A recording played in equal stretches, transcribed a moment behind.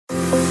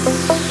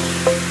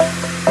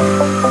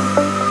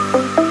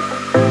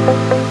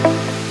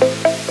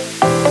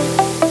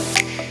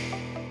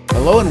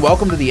and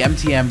welcome to the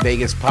MTM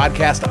Vegas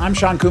podcast. I'm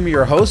Sean Coomer,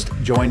 your host,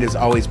 joined as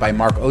always by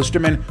Mark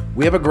Osterman.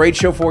 We have a great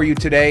show for you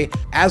today.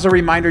 As a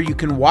reminder, you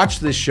can watch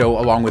this show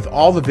along with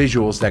all the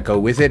visuals that go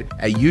with it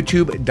at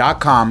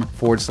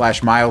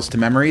youtube.com/miles to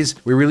memories.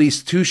 We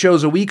release 2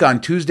 shows a week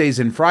on Tuesdays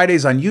and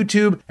Fridays on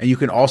YouTube, and you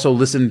can also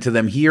listen to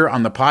them here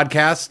on the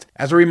podcast.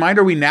 As a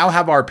reminder, we now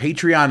have our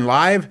Patreon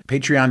live,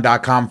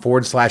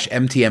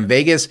 patreon.com/MTM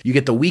Vegas. You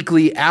get the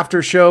weekly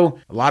after show,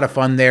 a lot of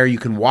fun there. You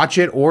can watch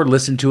it or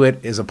listen to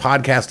it as a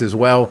podcast as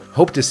well.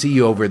 Hope to see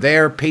you over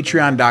there,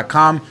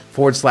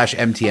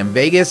 patreon.com/MTM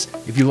Vegas.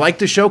 If you like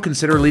the show,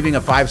 consider leaving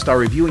a 5-star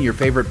review in your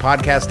favorite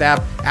podcast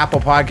app,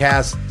 Apple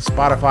Podcasts,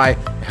 Spotify. It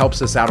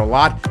helps us out a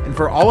lot. And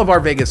for all of our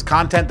Vegas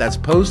content, that's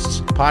posts,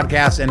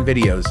 podcasts, and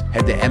videos,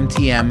 head to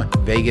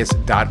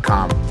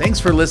mtmvegas.com. Thanks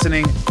for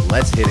listening.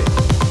 Let's hit it.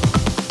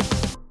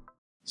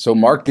 So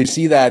Mark, did you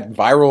see that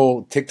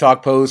viral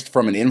TikTok post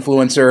from an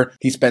influencer?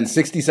 He spent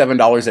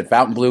 $67 at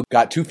Fontainebleau,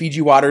 got 2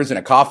 Fiji waters and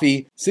a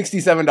coffee,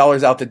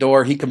 $67 out the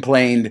door. He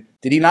complained.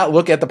 Did he not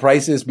look at the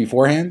prices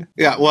beforehand?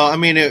 Yeah, well, I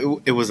mean,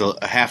 it was a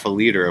half a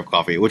liter of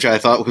coffee, which I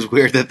thought was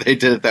weird that they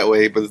did it that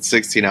way, but it's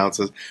 16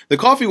 ounces. The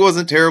coffee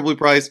wasn't terribly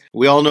priced.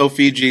 We all know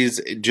Fiji's,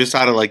 just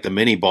out of like the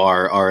mini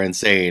bar, are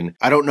insane.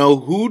 I don't know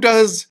who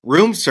does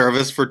room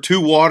service for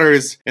 2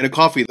 waters and a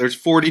coffee. There's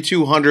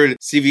 4,200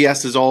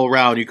 CVS's all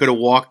around. You could have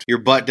walked your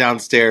butt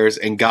downstairs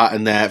and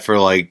gotten that for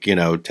like,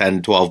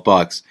 $10,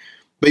 $12.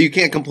 But you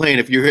can't complain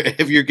if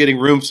you're getting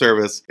room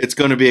service. It's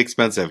going to be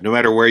expensive, no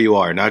matter where you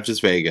are, not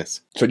just Vegas.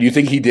 So do you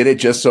think he did it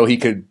just so he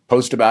could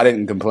post about it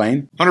and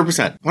complain?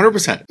 100%.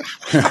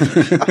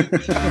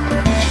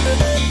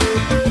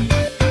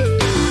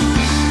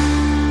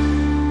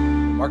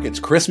 100%. Mark, it's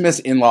Christmas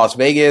in Las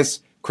Vegas.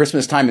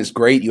 Christmas time is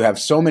great. You have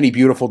so many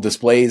beautiful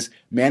displays.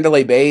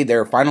 Mandalay Bay,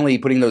 they're finally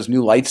putting those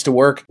new lights to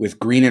work with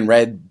green and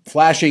red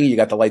flashing. You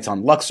got the lights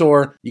on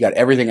Luxor. You got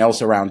everything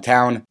else around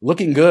town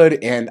looking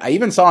good. And I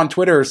even saw on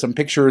Twitter some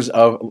pictures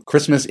of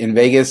Christmas in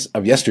Vegas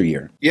of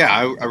yesteryear. Yeah,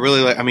 I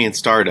really like,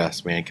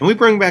 Stardust, man. Can we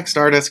bring back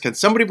Stardust? Can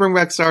somebody bring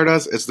back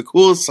Stardust? It's the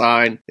coolest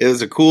sign. It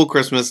is a cool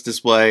Christmas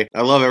display.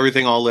 I love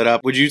everything all lit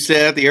up. Would you sit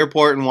at the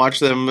airport and watch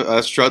them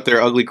strut their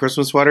ugly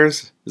Christmas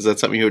sweaters? Is that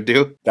something you would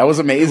do? That was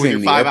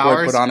amazing. The airport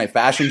hours? Put on a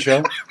fashion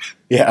show.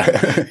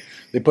 Yeah.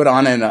 They put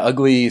on an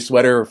ugly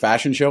sweater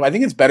fashion show. I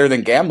think it's better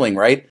than gambling,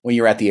 right? When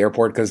you're at the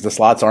airport because the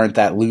slots aren't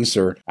that loose,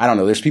 or I don't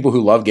know. There's people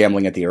who love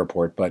gambling at the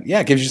airport, but yeah,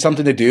 it gives you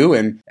something to do,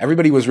 and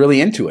everybody was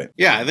really into it.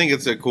 Yeah, I think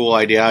it's a cool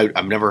idea.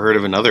 I've never heard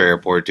of another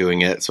airport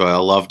doing it, so I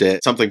loved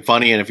it. Something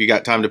funny, and if you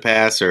got time to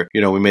pass, or,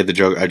 we made the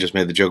joke, I just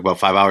made the joke about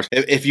 5 hours.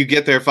 If you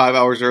get there 5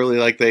 hours early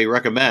like they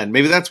recommend,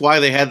 maybe that's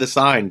why they had the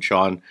sign,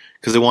 Sean,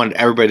 because they wanted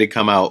everybody to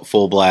come out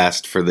full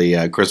blast for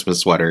the Christmas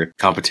sweater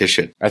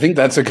competition. I think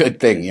that's a good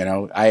thing.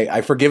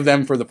 I forgive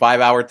them for the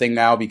 5-hour thing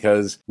now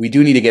because we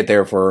do need to get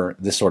there for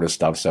this sort of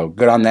stuff. So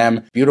good on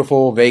them.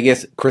 Beautiful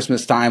Vegas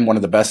Christmas time, one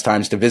of the best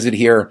times to visit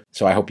here.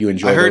 So I hope you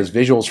enjoy those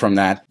visuals from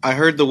that. I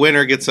heard the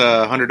winner gets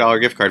a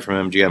 $100 gift card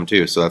from MGM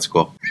too, so that's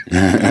cool.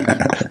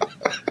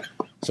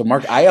 So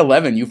Mark,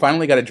 I-11, you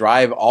finally got to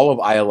drive all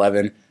of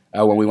I-11.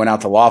 When we went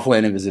out to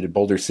Laughlin and visited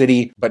Boulder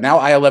City. But now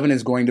I-11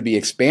 is going to be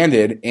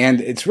expanded, and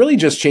it's really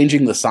just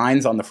changing the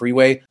signs on the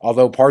freeway,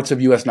 although parts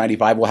of US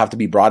 95 will have to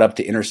be brought up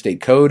to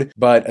interstate code.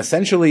 But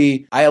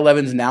essentially,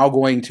 I-11 is now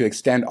going to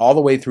extend all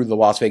the way through the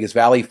Las Vegas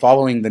Valley,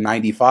 following the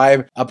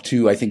 95 up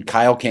to, I think,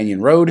 Kyle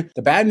Canyon Road.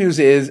 The bad news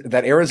is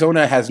that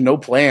Arizona has no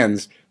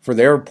plans for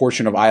their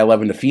portion of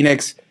I-11 to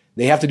Phoenix.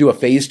 They have to do a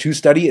phase 2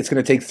 study. It's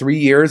going to take 3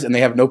 years, and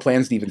they have no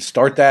plans to even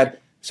start that.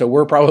 So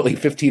we're probably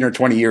 15 or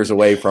 20 years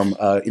away from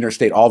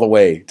interstate all the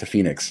way to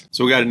Phoenix.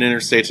 So we got an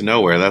interstate to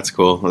nowhere. That's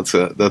cool. That's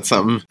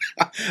something.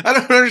 I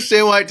don't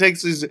understand why it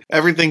takes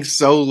everything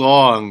so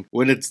long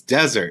when it's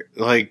desert.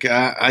 Like,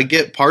 I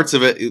get parts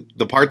of it.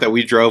 The part that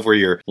we drove where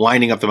you're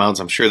winding up the mountains,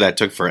 I'm sure that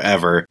took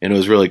forever, and it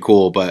was really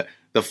cool. But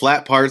the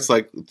flat part's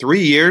like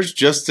 3 years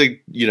just to,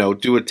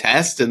 do a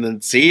test and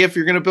then see if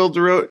you're going to build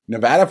the road.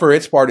 Nevada, for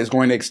its part, is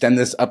going to extend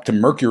this up to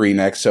Mercury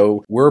next.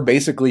 So we're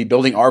basically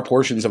building our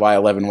portions of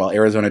I-11 while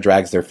Arizona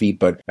drags their feet.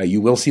 But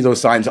you will see those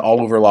signs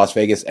all over Las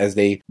Vegas as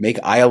they make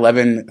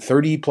I-11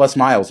 30 plus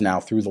miles now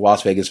through the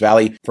Las Vegas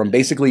Valley from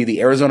basically the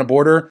Arizona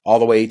border all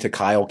the way to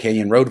Kyle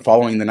Canyon Road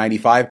following the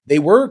 95. They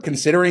were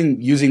considering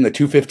using the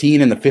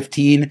 215 and the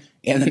 15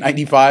 and the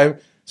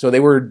 95. So they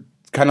were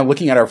kind of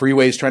looking at our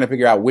freeways, trying to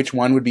figure out which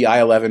one would be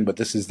I-11, but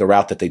this is the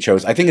route that they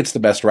chose. I think it's the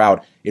best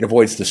route. It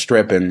avoids the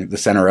strip and the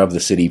center of the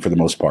city for the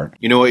most part.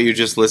 You know what you're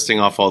just listing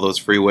off all those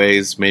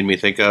freeways made me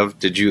think of?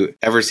 Did you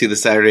ever see the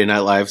Saturday Night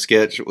Live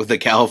sketch with the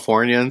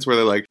Californians where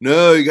they're like,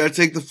 no, you got to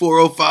take the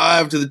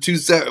 405 to the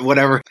 27,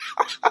 whatever.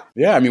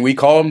 Yeah, we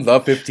call them the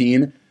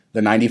 15,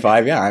 the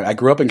 95. Yeah, I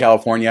grew up in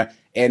California.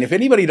 And if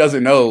anybody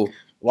doesn't know,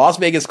 Las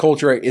Vegas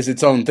culture is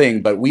its own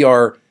thing, but we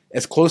are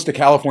as close to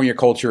California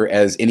culture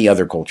as any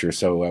other culture.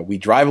 So we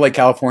drive like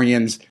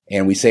Californians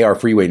and we say our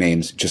freeway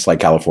names just like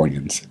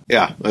Californians.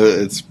 Yeah,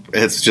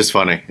 it's just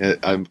funny.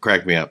 It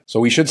cracked me up. So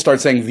we should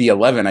start saying the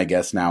 11, I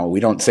guess, now. We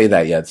don't say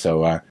that yet.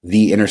 So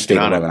the Interstate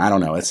 11. I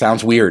don't know. It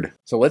sounds weird.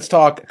 So let's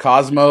talk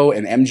Cosmo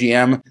and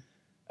MGM.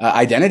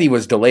 Identity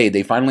was delayed.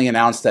 They finally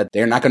announced that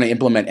they're not going to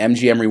implement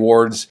MGM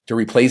rewards to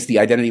replace the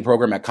Identity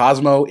program at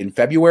Cosmo in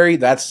February.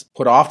 That's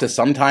put off to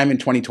sometime in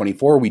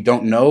 2024. We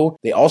don't know.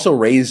 They also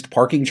raised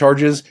parking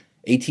charges,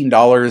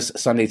 $18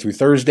 Sunday through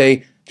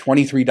Thursday,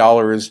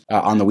 $23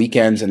 on the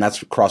weekends, and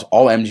that's across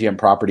all MGM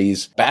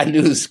properties. Bad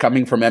news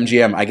coming from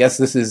MGM. I guess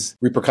this is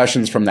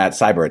repercussions from that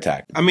cyber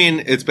attack. I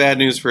mean, it's bad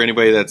news for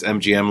anybody that's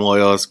MGM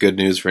loyal. It's good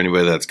news for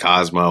anybody that's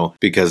Cosmo,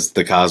 because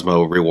the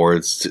Cosmo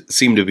rewards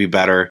seem to be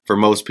better for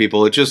most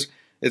people.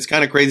 It's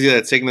kind of crazy that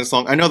it's taking this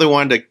long. I know they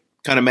wanted to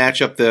kind of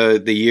match up the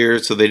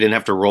years so they didn't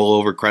have to roll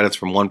over credits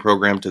from one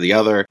program to the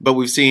other. But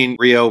we've seen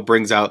Rio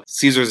brings out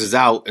Caesars is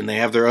out, and they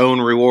have their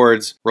own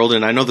rewards rolled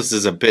in. I know this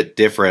is a bit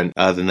different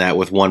than that,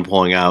 with one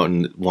pulling out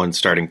and one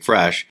starting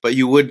fresh. But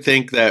you would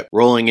think that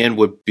rolling in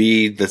would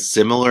be the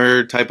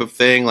similar type of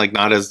thing, like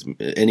not as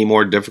any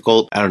more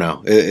difficult. I don't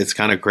know. It's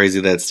kind of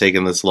crazy that it's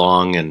taken this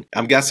long. And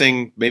I'm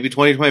guessing maybe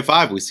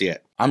 2025 we see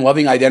it. I'm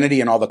loving Identity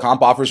and all the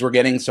comp offers we're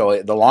getting.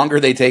 So the longer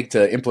they take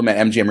to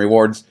implement MGM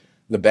rewards,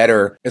 the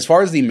better. As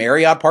far as the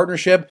Marriott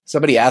partnership,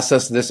 somebody asked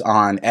us this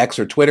on X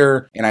or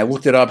Twitter, and I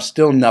looked it up.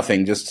 Still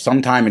nothing, just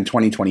sometime in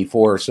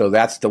 2024. So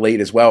that's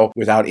delayed as well,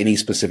 without any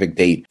specific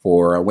date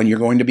for when you're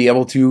going to be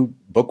able to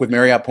book with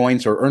Marriott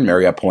points or earn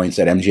Marriott points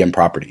at MGM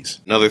properties.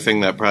 Another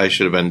thing that probably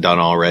should have been done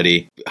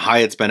already.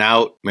 Hyatt's been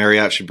out.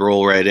 Marriott should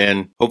roll right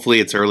in.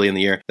 Hopefully it's early in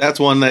the year. That's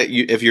one that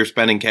if you're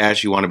spending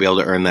cash, you want to be able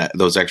to earn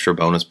those extra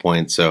bonus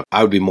points. So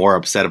I would be more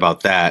upset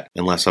about that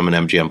unless I'm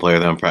an MGM player.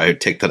 Then I'm probably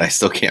ticked that I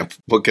still can't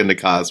book into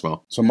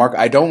Cosmo. So Mark,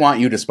 I don't want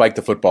you to spike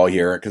the football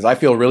here because I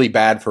feel really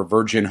bad for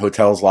Virgin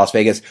Hotels Las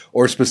Vegas,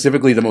 or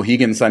specifically the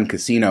Mohegan Sun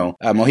Casino.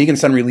 Mohegan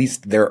Sun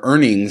released their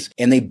earnings,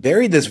 and they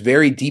buried this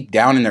very deep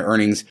down in their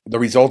earnings, the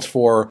results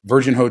for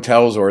Virgin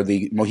Hotels or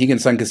the Mohegan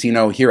Sun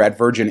Casino here at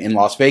Virgin in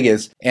Las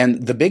Vegas.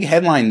 And the big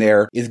headline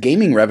there is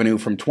gaming revenue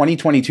from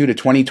 2022 to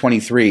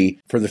 2023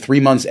 for the 3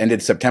 months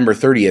ended September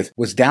 30th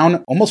was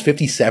down almost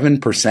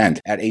 57%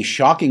 at a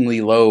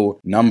shockingly low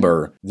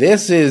number.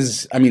 This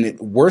is,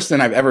 worse than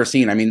I've ever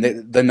seen.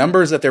 The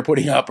numbers that they're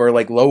putting up are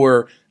like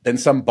lower than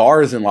some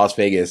bars in Las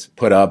Vegas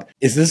put up.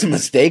 Is this a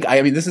mistake?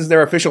 This is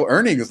their official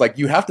earnings. Like,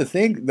 you have to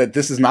think that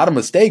this is not a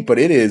mistake, but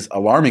it is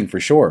alarming for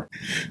sure.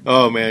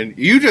 Oh man,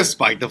 you just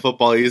spiked the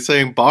football. You're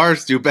saying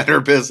bars do better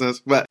business.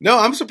 But no,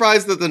 I'm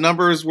surprised that the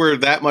numbers were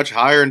that much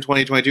higher in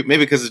 2022.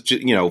 Maybe because it's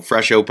just,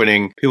 fresh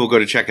opening. People go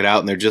to check it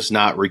out and they're just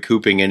not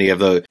recouping any of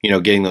the,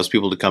 getting those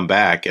people to come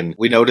back. And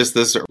we noticed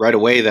this right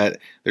away that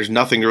there's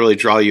nothing to really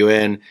draw you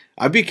in.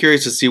 I'd be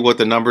curious to see what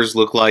the numbers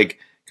look like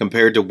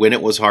compared to when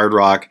it was Hard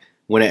Rock,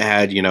 when it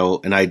had,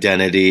 an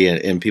identity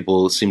and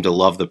people seem to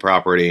love the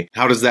property.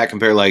 How does that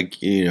compare,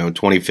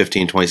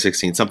 2015,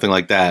 2016, something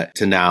like that,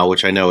 to now,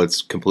 which I know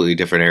it's completely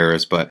different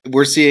eras, but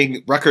we're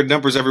seeing record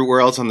numbers everywhere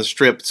else on the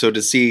Strip. So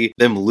to see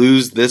them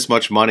lose this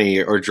much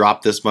money or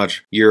drop this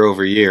much year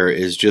over year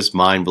is just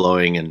mind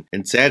blowing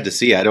and sad to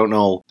see. I don't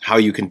know how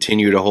you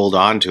continue to hold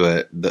on to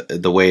it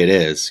the way it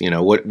is.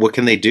 What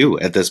can they do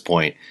at this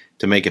point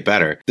to make it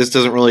better? This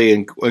doesn't really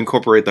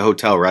incorporate the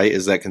hotel, right?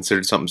 Is that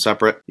considered something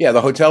separate? Yeah, the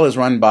hotel is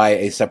run by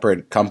a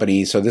separate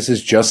company. So this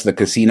is just the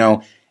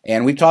casino.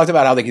 And we've talked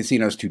about how the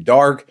casino is too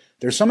dark.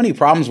 There's so many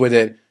problems with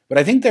it, but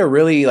I think they're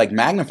really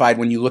magnified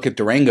when you look at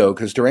Durango,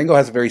 because Durango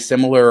has a very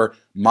similar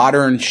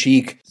modern,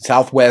 chic,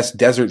 Southwest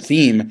desert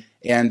theme.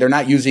 And they're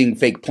not using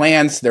fake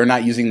plants. They're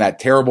not using that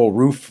terrible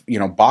roof,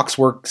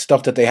 boxwork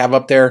stuff that they have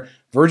up there.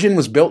 Virgin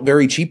was built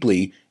very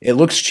cheaply. It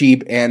looks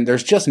cheap, and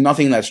there's just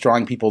nothing that's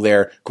drawing people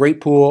there. Great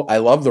pool. I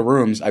love the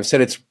rooms. I've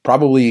said it's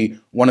probably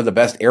one of the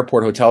best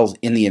airport hotels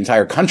in the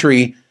entire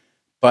country.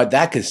 But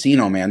that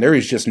casino, man, there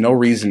is just no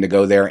reason to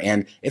go there.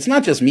 And it's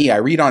not just me. I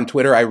read on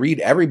Twitter. I read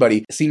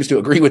everybody seems to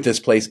agree with this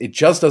place. It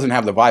just doesn't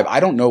have the vibe. I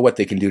don't know what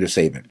they can do to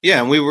save it. Yeah,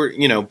 and we were,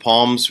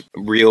 Palms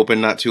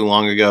reopened not too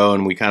long ago,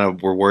 and we kind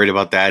of were worried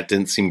about that. It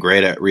didn't seem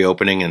great at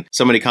reopening. And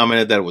somebody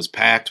commented that it was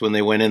packed when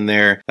they went in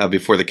there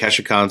before the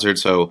Kesha concert.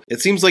 So it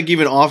seems like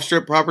even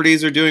off-strip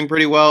properties are doing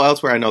pretty well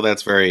elsewhere. I know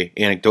that's very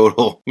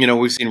anecdotal.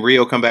 We've seen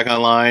Rio come back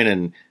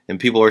online, and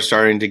people are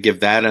starting to give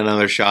that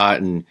another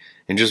shot. And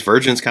just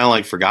Virgin's kind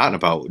of forgotten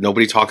about.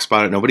 Nobody talks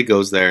about it. Nobody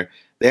goes there.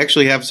 They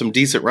actually have some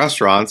decent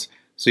restaurants,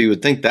 so you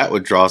would think that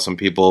would draw some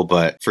people.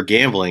 But for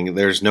gambling,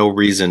 there's no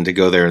reason to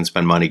go there and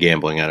spend money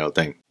gambling, I don't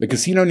think. The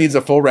casino needs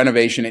a full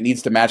renovation. It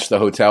needs to match the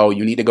hotel.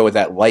 You need to go with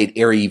that light,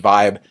 airy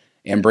vibe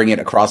and bring it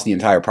across the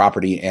entire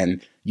property.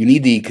 And you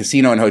need the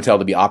casino and hotel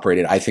to be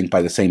operated, I think,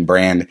 by the same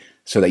brand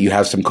so that you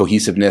have some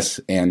cohesiveness.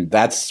 And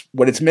that's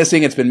what it's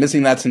missing. It's been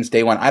missing that since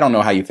day one. I don't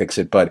know how you fix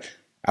it, but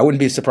I wouldn't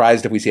be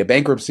surprised if we see a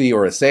bankruptcy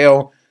or a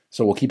sale.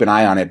 So we'll keep an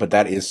eye on it, but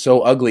that is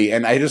so ugly.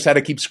 And I just had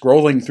to keep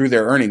scrolling through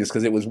their earnings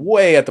because it was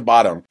way at the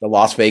bottom, the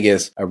Las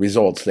Vegas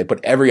results. They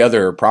put every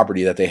other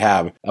property that they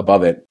have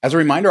above it. As a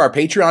reminder, our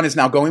Patreon is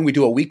now going. We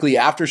do a weekly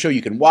after show.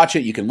 You can watch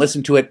it. You can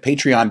listen to it.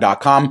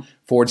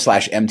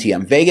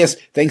 Patreon.com/MTM Vegas.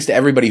 Thanks to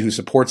everybody who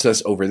supports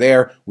us over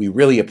there. We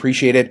really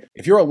appreciate it.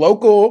 If you're a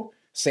local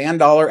Sand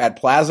Dollar at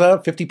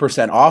Plaza,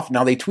 50% off.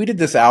 Now, they tweeted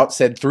this out,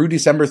 said through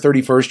December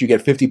 31st, you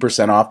get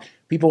 50% off.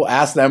 People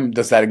ask them,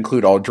 does that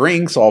include all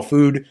drinks, all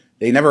food?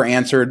 They never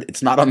answered.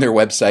 It's not on their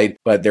website,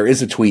 but there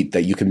is a tweet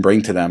that you can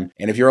bring to them.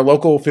 And if you're a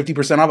local,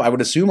 50% off, I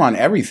would assume on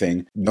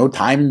everything. No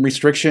time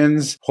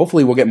restrictions.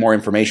 Hopefully we'll get more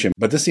information,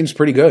 but this seems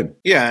pretty good.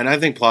 Yeah, and I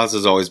think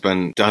Plaza's always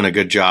done a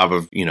good job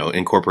of,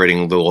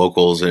 incorporating the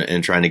locals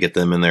and trying to get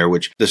them in there,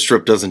 which the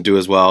Strip doesn't do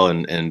as well,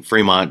 and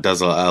Fremont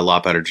does a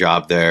lot better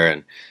job there.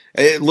 And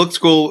it looks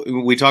cool.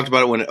 We talked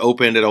about it when it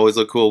opened. It always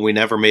looked cool. We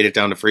never made it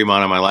down to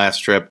Fremont on my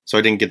last trip, so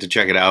I didn't get to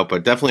check it out.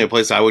 But definitely a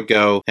place I would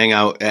go hang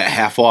out at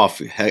half off.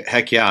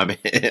 Heck yeah,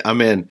 I'm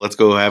in. Let's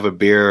go have a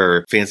beer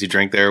or fancy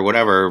drink there,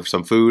 whatever,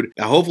 some food.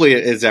 Hopefully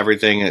it's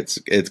everything.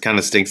 It kind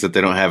of stinks that they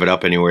don't have it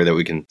up anywhere that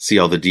we can see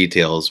all the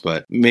details,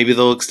 but maybe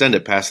they'll extend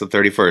it past the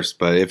 31st.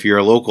 But if you're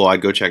a local,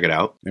 I'd go check it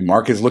out. And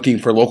Mark is looking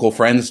for local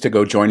friends to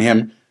go join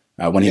him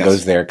when he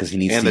goes there because he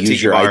needs to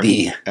use your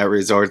ID. At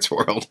Resorts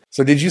World.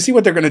 So did you see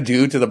what they're going to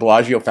do to the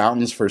Bellagio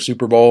fountains for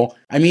Super Bowl?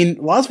 I mean,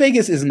 Las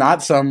Vegas is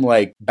not some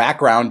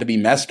background to be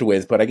messed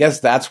with, but I guess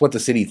that's what the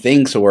city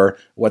thinks or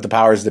what the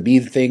powers that be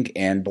think.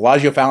 And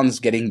Bellagio fountains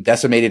getting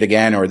decimated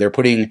again, or they're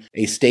putting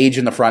a stage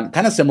in the front,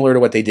 kind of similar to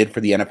what they did for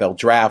the NFL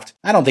draft.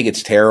 I don't think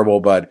it's terrible,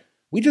 but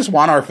we just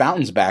want our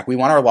fountains back. We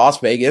want our Las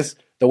Vegas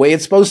the way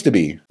it's supposed to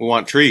be. We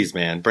want trees,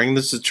 man. Bring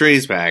the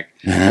trees back.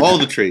 All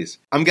the trees.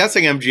 I'm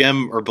guessing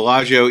MGM or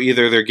Bellagio,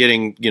 either they're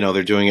getting,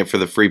 they're doing it for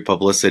the free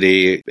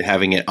publicity,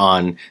 having it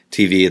on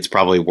TV. It's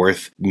probably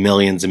worth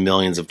millions and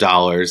millions of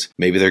dollars.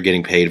 Maybe they're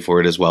getting paid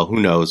for it as well.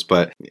 Who knows?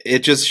 But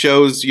it just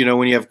shows,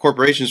 when you have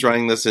corporations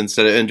running this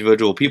instead of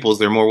individual peoples,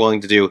 they're more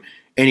willing to do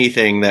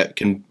anything that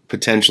can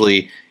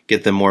potentially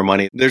get them more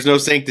money. There's no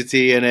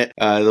sanctity in it.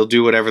 They'll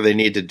do whatever they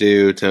need to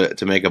do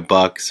to make a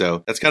buck.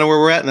 So that's kind of where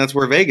we're at, and that's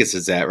where Vegas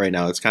is at right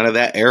now. It's kind of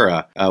that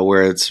era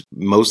where it's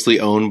mostly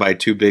owned by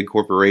two big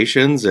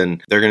corporations,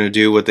 and they're going to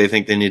do what they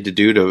think they need to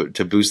do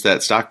to boost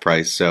that stock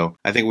price. So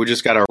I think we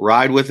just got to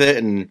ride with it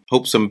and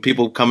hope some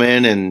people come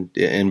in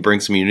and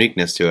bring some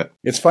uniqueness to it.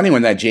 It's funny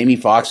when that Jamie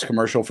Foxx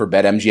commercial for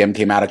BetMGM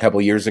came out a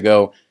couple years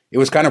ago. It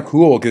was kind of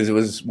cool because it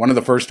was one of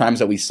the first times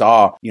that we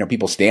saw,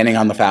 people standing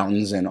on the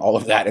fountains and all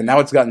of that. And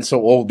now it's gotten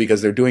so old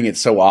because they're doing it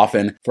so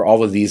often for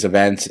all of these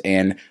events.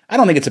 And I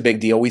don't think it's a big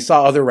deal. We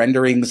saw other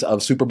renderings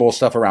of Super Bowl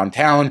stuff around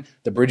town.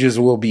 The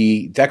bridges will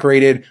be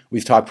decorated.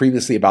 We've talked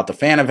previously about the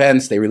fan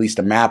events. They released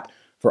a map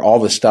for all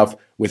the stuff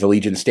with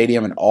Allegiant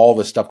Stadium and all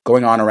the stuff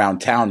going on around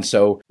town.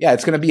 So yeah,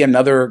 it's going to be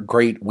another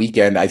great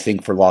weekend, I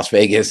think, for Las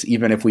Vegas,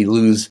 even if we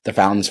lose the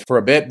fountains for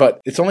a bit. But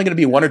it's only going to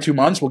be 1 or 2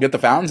 months. We'll get the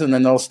fountains and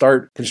then they'll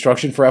start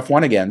construction for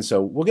F1 again.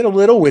 So we'll get a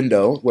little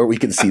window where we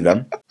can see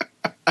them.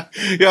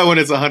 Yeah, when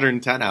it's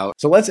 110 out.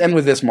 So let's end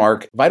with this,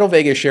 Mark. Vital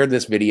Vegas shared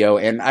this video,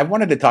 and I've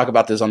wanted to talk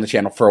about this on the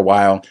channel for a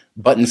while.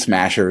 Button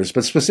smashers,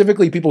 but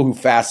specifically people who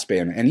fast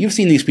spin. And you've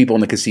seen these people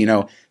in the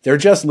casino. They're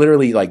just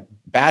literally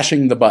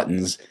bashing the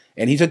buttons.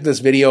 And he took this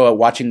video of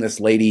watching this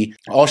lady.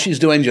 All she's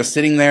doing, just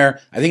sitting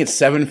there. I think it's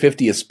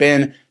 $7.50 a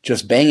spin,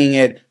 just banging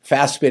it,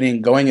 fast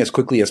spinning, going as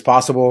quickly as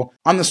possible.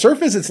 On the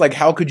surface, it's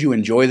how could you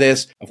enjoy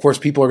this? Of course,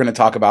 people are going to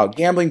talk about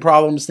gambling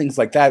problems, things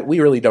like that. We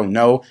really don't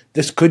know.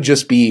 This could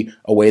just be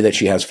a way that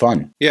she has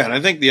fun. Yeah, and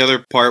I think the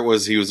other part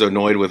was he was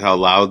annoyed with how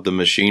loud the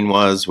machine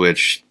was,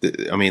 which,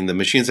 the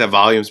machines have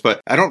volumes, but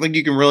I don't think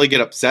you can really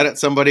get upset at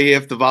somebody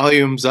if the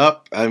volume's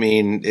up.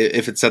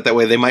 If it's set that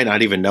way, they might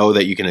not even know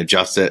that you can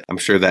adjust it. I'm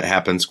sure that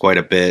happens quite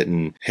a bit.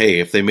 And hey,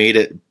 if they made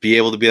it be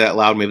able to be that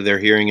loud, maybe they're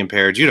hearing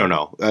impaired. You don't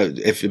know.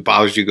 If it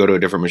bothers you, go to a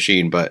different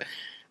machine. But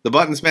the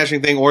button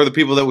smashing thing, or the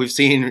people that we've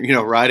seen,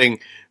 riding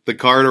the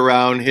cart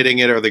around, hitting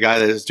it, or the guy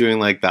that is doing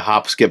the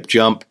hop, skip,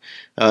 jump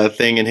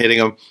thing and hitting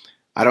them.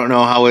 I don't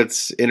know how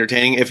it's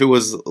entertaining. If it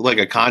was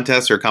a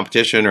contest or a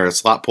competition or a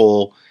slot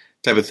pull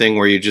type of thing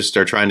where you just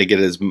are trying to get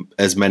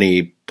as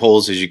many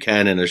pulls as you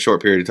can in a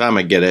short period of time,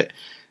 I get it.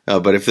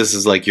 But if this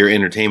is your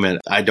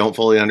entertainment, I don't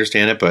fully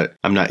understand it, but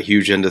I'm not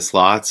huge into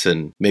slots,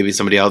 and maybe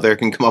somebody out there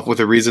can come up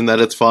with a reason that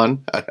it's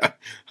fun. I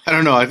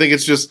don't know. I think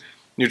it's just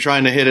you're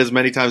trying to hit as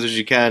many times as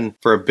you can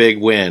for a big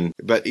win.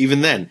 But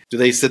even then, do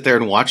they sit there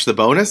and watch the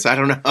bonus? I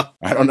don't know.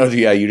 I don't know.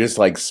 Yeah, you just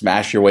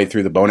smash your way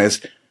through the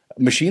bonus.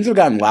 Machines have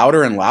gotten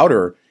louder and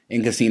louder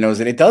in casinos,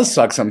 and it does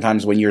suck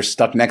sometimes when you're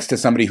stuck next to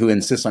somebody who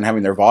insists on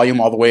having their volume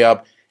all the way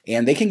up,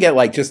 and they can get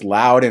just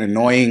loud and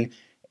annoying.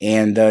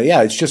 And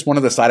it's just one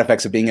of the side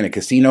effects of being in a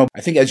casino.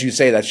 I think, as you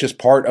say, that's just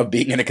part of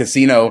being in a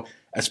casino,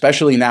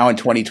 especially now in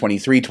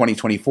 2023,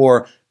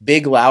 2024,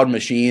 big, loud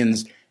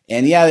machines.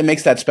 And yeah, it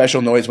makes that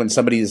special noise when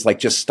somebody is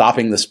just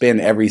stopping the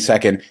spin every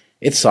second.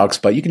 It sucks,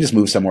 but you can just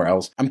move somewhere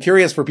else. I'm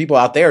curious for people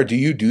out there, do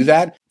you do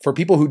that? For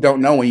people who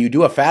don't know, when you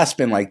do a fast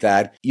spin like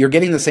that, you're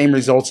getting the same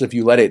results if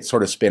you let it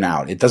sort of spin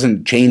out. It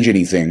doesn't change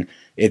anything.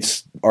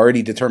 It's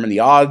already determined the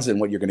odds and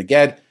what you're going to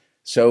get.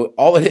 So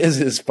all it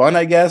is fun,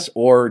 I guess,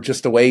 or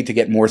just a way to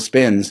get more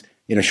spins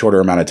in a shorter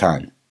amount of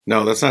time.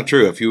 No, that's not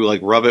true. If you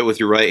rub it with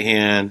your right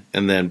hand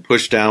and then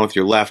push down with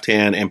your left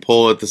hand and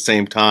pull at the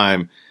same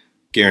time,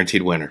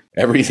 guaranteed winner.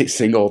 Every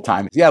single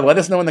time. Yeah, let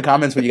us know in the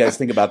comments what you guys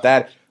think about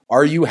that.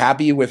 Are you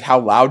happy with how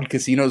loud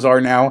casinos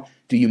are now?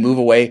 Do you move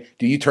away?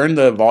 Do you turn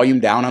the volume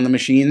down on the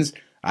machines?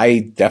 I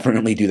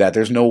definitely do that.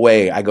 There's no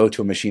way I go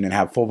to a machine and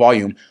have full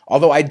volume.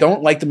 Although I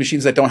don't like the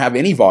machines that don't have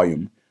any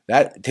volume.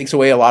 That takes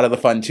away a lot of the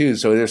fun too.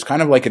 So there's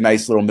kind of like a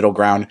nice little middle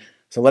ground.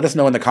 So let us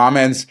know in the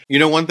comments. You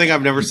know, one thing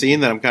I've never seen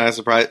that I'm kind of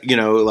surprised, you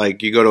know,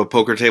 like you go to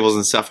poker tables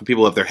and stuff and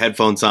people have their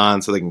headphones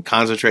on so they can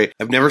concentrate.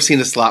 I've never seen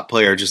a slot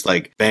player just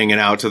like banging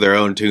out to their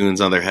own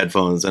tunes on their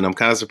headphones. And I'm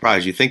kind of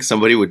surprised. You think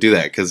somebody would do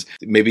that because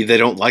maybe they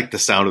don't like the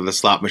sound of the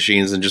slot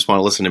machines and just want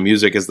to listen to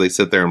music as they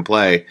sit there and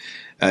play.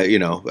 You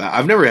know,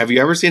 have you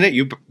ever seen it?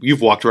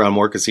 You've walked around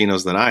more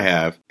casinos than I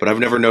have, but I've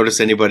never noticed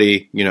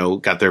anybody, you know,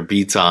 got their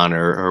beats on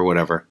or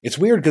whatever. It's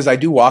weird because I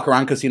do walk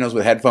around casinos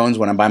with headphones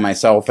when I'm by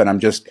myself and I'm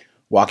just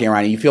walking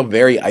around and you feel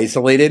very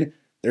isolated.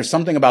 There's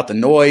something about the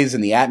noise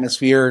and the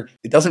atmosphere.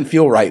 It doesn't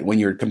feel right when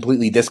you're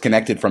completely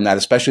disconnected from that,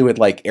 especially with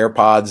like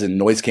AirPods and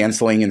noise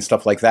canceling and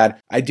stuff like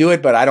that. I do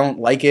it, but I don't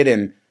like it.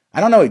 And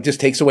I don't know, it just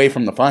takes away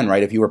from the fun,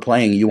 right? If you were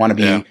playing, you want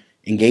to be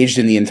engaged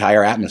in the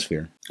entire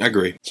atmosphere. I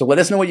agree. So let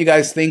us know what you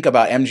guys think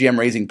about MGM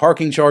raising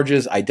parking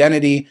charges,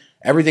 identity,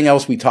 everything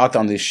else we talked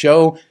on this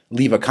show.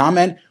 Leave a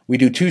comment. We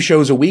do 2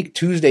 shows a week,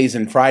 Tuesdays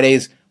and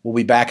Fridays. We'll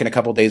be back in a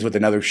couple days with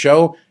another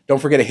show. Don't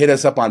forget to hit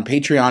us up on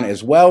Patreon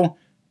as well.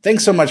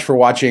 Thanks so much for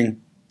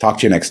watching. Talk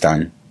to you next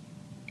time.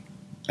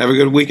 Have a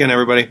good weekend,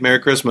 everybody. Merry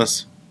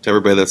Christmas to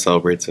everybody that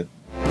celebrates it.